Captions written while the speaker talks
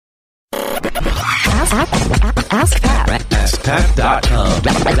AskPat.com.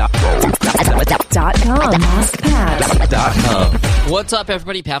 AskPat.com. What's up,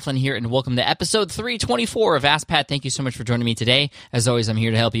 everybody? Pat Flynn here, and welcome to episode 324 of Ask Pat. Thank you so much for joining me today. As always, I'm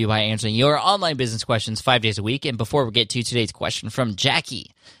here to help you by answering your online business questions 5 days a week. And before we get to today's question from Jackie,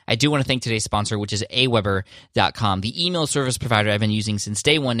 I do want to thank today's sponsor, which is Aweber.com, the email service provider I've been using since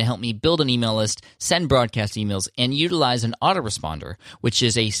day one to help me build an email list, send broadcast emails, and utilize an autoresponder, which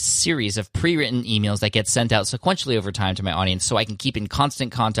is a series of pre-written emails that get sent out sequentially over time to my audience so I can keep in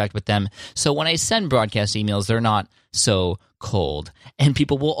constant contact with them. So when I send broadcast emails, they're not so cold and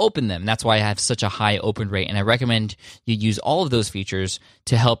people will open them. That's why I have such a high open rate, and I recommend you use all of those features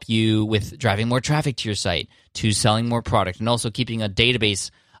to help you with driving more traffic to your site, to selling more product, and also keeping a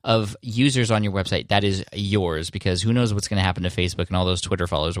database of users on your website that is yours, because who knows what's going to happen to Facebook and all those Twitter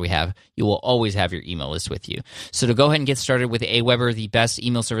followers we have. You will always have your email list with you. So to go ahead and get started with Aweber, the best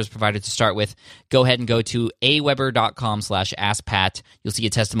email service provider to start with, go ahead and go to aweber.com/askpat. You'll see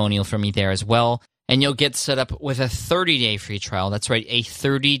a testimonial from me there as well, and you'll get set up with a 30-day free trial. That's right, a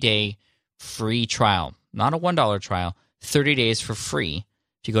 30-day free trial, not a $1 trial, 30 days for free.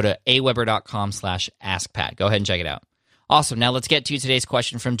 If you go to aweber.com/askpat, go ahead and check it out. Awesome. Now let's get to today's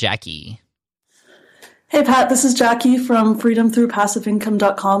question from Jackie. Hey, Pat, this is Jackie from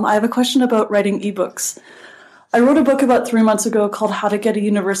freedomthroughpassiveincome.com. I have a question about writing ebooks. I wrote a book about 3 months ago called How to Get a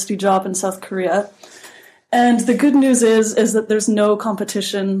University Job in South Korea. And the good news is that there's no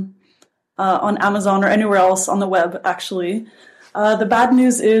competition on Amazon or anywhere else on the web, actually. The bad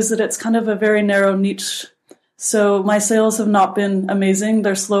news is that it's kind of a very narrow niche. So my sales have not been amazing.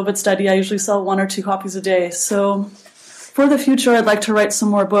 They're slow but steady. I usually sell 1 or 2 copies a day. So for the future, I'd like to write some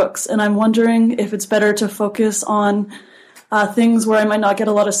more books, and I'm wondering if it's better to focus on things where I might not get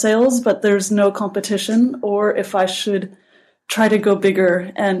a lot of sales, but there's no competition, or if I should try to go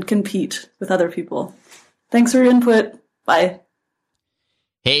bigger and compete with other people. Thanks for your input. Bye.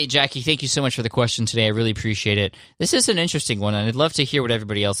 Hey, Jackie, thank you so much for the question today. I really appreciate it. This is an interesting one, and I'd love to hear what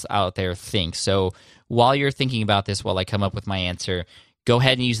everybody else out there thinks. So while you're thinking about this, while I come up with my answer, go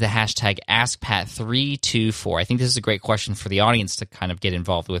ahead and use the hashtag AskPat324. I think this is a great question for the audience to kind of get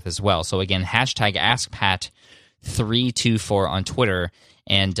involved with as well. So again, hashtag AskPat324 on Twitter.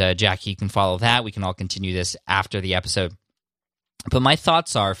 And Jackie, you can follow that. We can all continue this after the episode. But my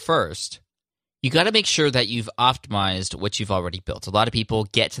thoughts are, first, you got to make sure that you've optimized what you've already built. A lot of people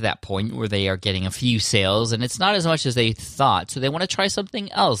get to that point where they are getting a few sales, and it's not as much as they thought, so they want to try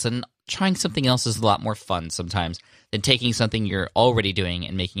something else. And trying something else is a lot more fun sometimes than taking something you're already doing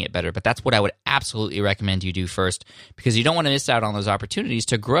and making it better. But that's what I would absolutely recommend you do first, because you don't want to miss out on those opportunities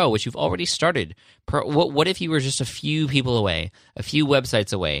to grow what you've already started. What if you were just a few people away, a few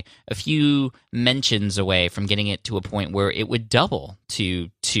websites away, a few mentions away from getting it to a point where it would double to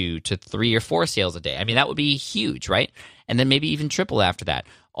 2 to 3 or 4 sales a day? I mean, that would be huge, right? And then maybe even triple after that.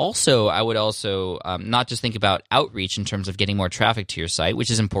 Also, I would also not just think about outreach in terms of getting more traffic to your site,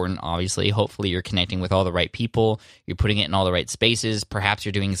 which is important, obviously. Hopefully, you're connecting with all the right people. You're putting it in all the right spaces. Perhaps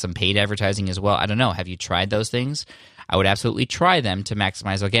you're doing some paid advertising as well. I don't know. Have you tried those things? I would absolutely try them to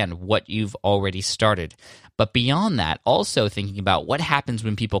maximize, again, what you've already started. But beyond that, also thinking about what happens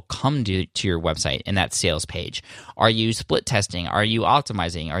when people come to your website in that sales page. Are you split testing? Are you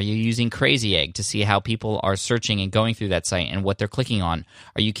optimizing? Are you using Crazy Egg to see how people are searching and going through that site and what they're clicking on?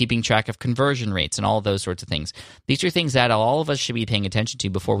 Are you keeping track of conversion rates and all of those sorts of things? These are things that all of us should be paying attention to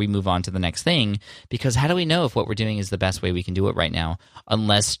before we move on to the next thing, because how do we know if what we're doing is the best way we can do it right now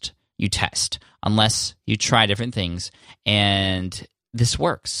unless you test, unless you try different things, and this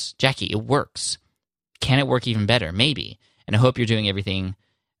works. Jackie, it works. Can it work even better? Maybe. And I hope you're doing everything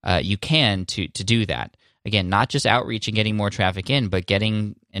you can to do that. Again, not just outreach and getting more traffic in, but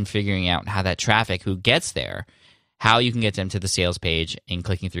getting and figuring out how that traffic who gets there, how you can get them to the sales page and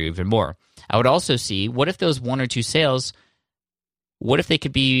clicking through even more. I would also see, what if those 1 or 2 sales, what if they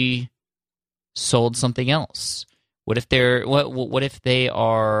could be sold something else? What if they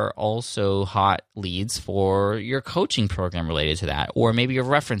are also hot leads for your coaching program related to that, or maybe a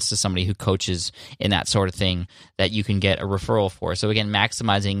reference to somebody who coaches in that sort of thing that you can get a referral for? So again,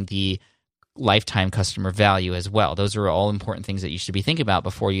 maximizing the lifetime customer value as well. Those are all important things that you should be thinking about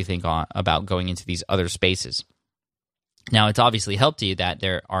before you think about going into these other spaces. Now, it's obviously helped you that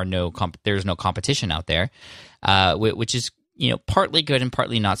there's no competition out there, which is partly good and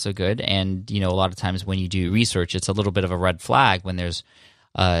partly not so good. And, a lot of times when you do research, it's a little bit of a red flag when there's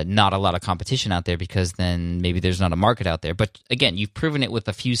not a lot of competition out there, because then maybe there's not a market out there. But again, you've proven it with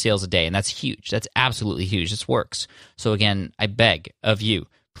a few sales a day, and that's huge. That's absolutely huge. This works. So again, I beg of you,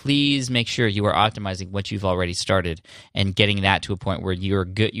 please make sure you are optimizing what you've already started and getting that to a point where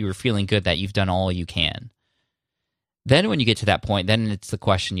you're feeling good that you've done all you can. Then when you get to that point, then it's the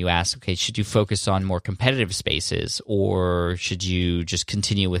question you ask, okay, should you focus on more competitive spaces, or should you just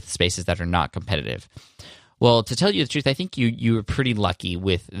continue with spaces that are not competitive? Well, to tell you the truth, I think you were pretty lucky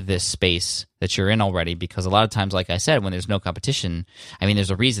with this space that you're in already, because a lot of times, like I said, when there's no competition, I mean,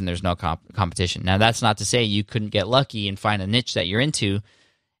 there's a reason there's no competition. Now, that's not to say you couldn't get lucky and find a niche that you're into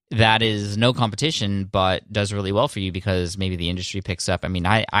that is no competition but does really well for you because maybe the industry picks up. I mean,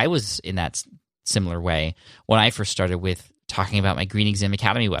 I was in that similar way when I first started with talking about my Green Exam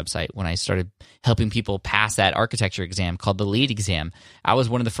Academy website. When I started helping people pass that architecture exam called the LEAD exam, I was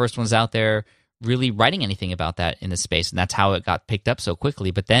one of the first ones out there really writing anything about that in the space, and that's how it got picked up so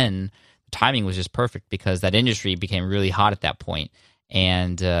quickly. But then the timing was just perfect because that industry became really hot at that point,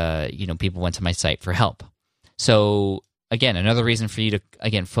 and people went to my site for help. So again, another reason for you to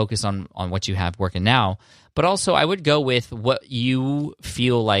focus on what you have working now. But also, I would go with what you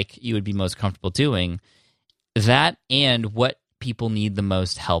feel like you would be most comfortable doing, that and what people need the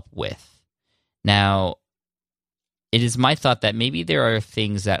most help with. Now, it is my thought that maybe there are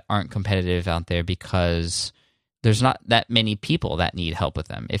things that aren't competitive out there because there's not that many people that need help with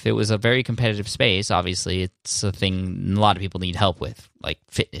them. If it was a very competitive space, obviously it's a thing a lot of people need help with, like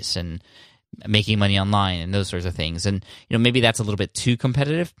fitness and making money online and those sorts of things. And maybe that's a little bit too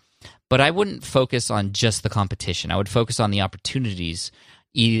competitive. But I wouldn't focus on just the competition. I would focus on the opportunities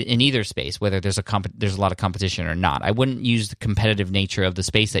in either space, whether there's a lot of competition or not. I wouldn't use the competitive nature of the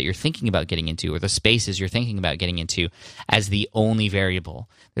space that you're thinking about getting into or the spaces you're thinking about getting into as the only variable.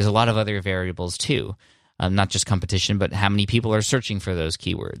 There's a lot of other variables too, not just competition, but how many people are searching for those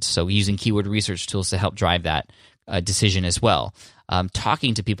keywords. So using keyword research tools to help drive that decision as well.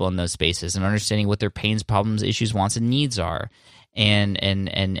 Talking to people in those spaces and understanding what their pains, problems, issues, wants, and needs are. And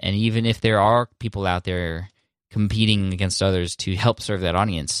even if there are people out there competing against others to help serve that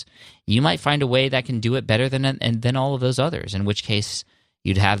audience, you might find a way that can do it better than all of those others, in which case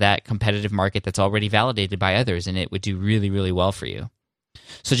you'd have that competitive market that's already validated by others, and it would do really, really well for you.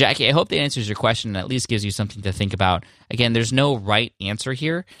 So, Jackie, I hope that answers your question and at least gives you something to think about. Again, there's no right answer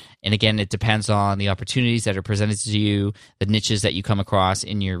here. And again, it depends on the opportunities that are presented to you, the niches that you come across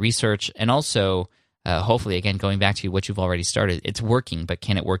in your research, and also hopefully, again, going back to what you've already started, it's working, but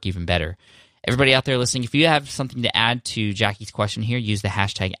can it work even better? Everybody out there listening, if you have something to add to Jackie's question here, use the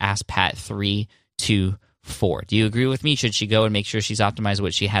hashtag AskPat324. Do you agree with me? Should she go and make sure she's optimized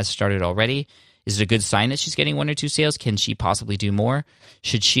what she has started already? Is it a good sign that she's getting 1 or 2 sales? Can she possibly do more?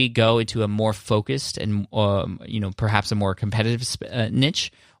 Should she go into a more focused and perhaps a more competitive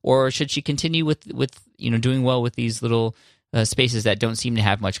niche, or should she continue with doing well with these little spaces that don't seem to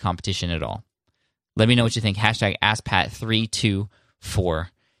have much competition at all? Let me know what you think. Hashtag AskPat324.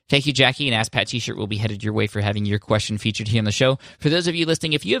 Thank you, Jackie. An Ask Pat t-shirt will be headed your way for having your question featured here on the show. For those of you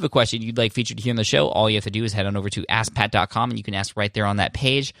listening, if you have a question you'd like featured here on the show, all you have to do is head on over to AskPat.com, and you can ask right there on that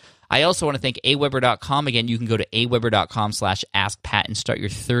page. I also want to thank aweber.com. Again, you can go to aweber.com/askpat and start your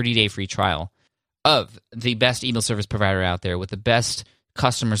 30-day free trial of the best email service provider out there with the best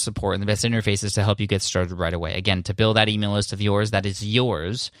customer support and the best interfaces to help you get started right away. Again, to build that email list of yours, that is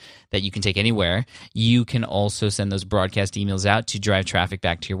yours, that you can take anywhere. You can also send those broadcast emails out to drive traffic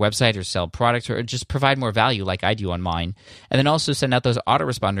back to your website or sell product or just provide more value like I do on mine. And then also send out those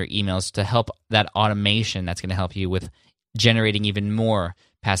autoresponder emails to help that automation that's going to help you with generating even more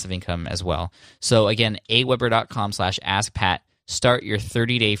passive income as well. So again, aweber.com/askpat. Start your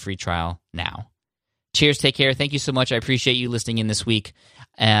 30-day free trial now. Cheers, take care. Thank you so much. I appreciate you listening in this week.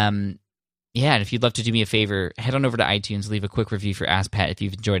 And if you'd love to do me a favor, head on over to iTunes, leave a quick review for Ask Pat if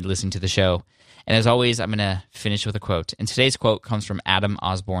you've enjoyed listening to the show. And as always, I'm going to finish with a quote. And today's quote comes from Adam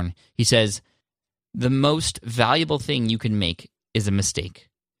Osborne. He says, "The most valuable thing you can make is a mistake.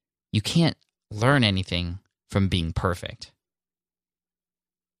 You can't learn anything from being perfect."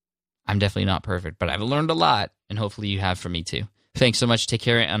 I'm definitely not perfect, but I've learned a lot, and hopefully you have from me too. Thanks so much. Take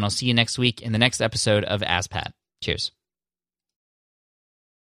care, and I'll see you next week in the next episode of Ask Pat. Cheers.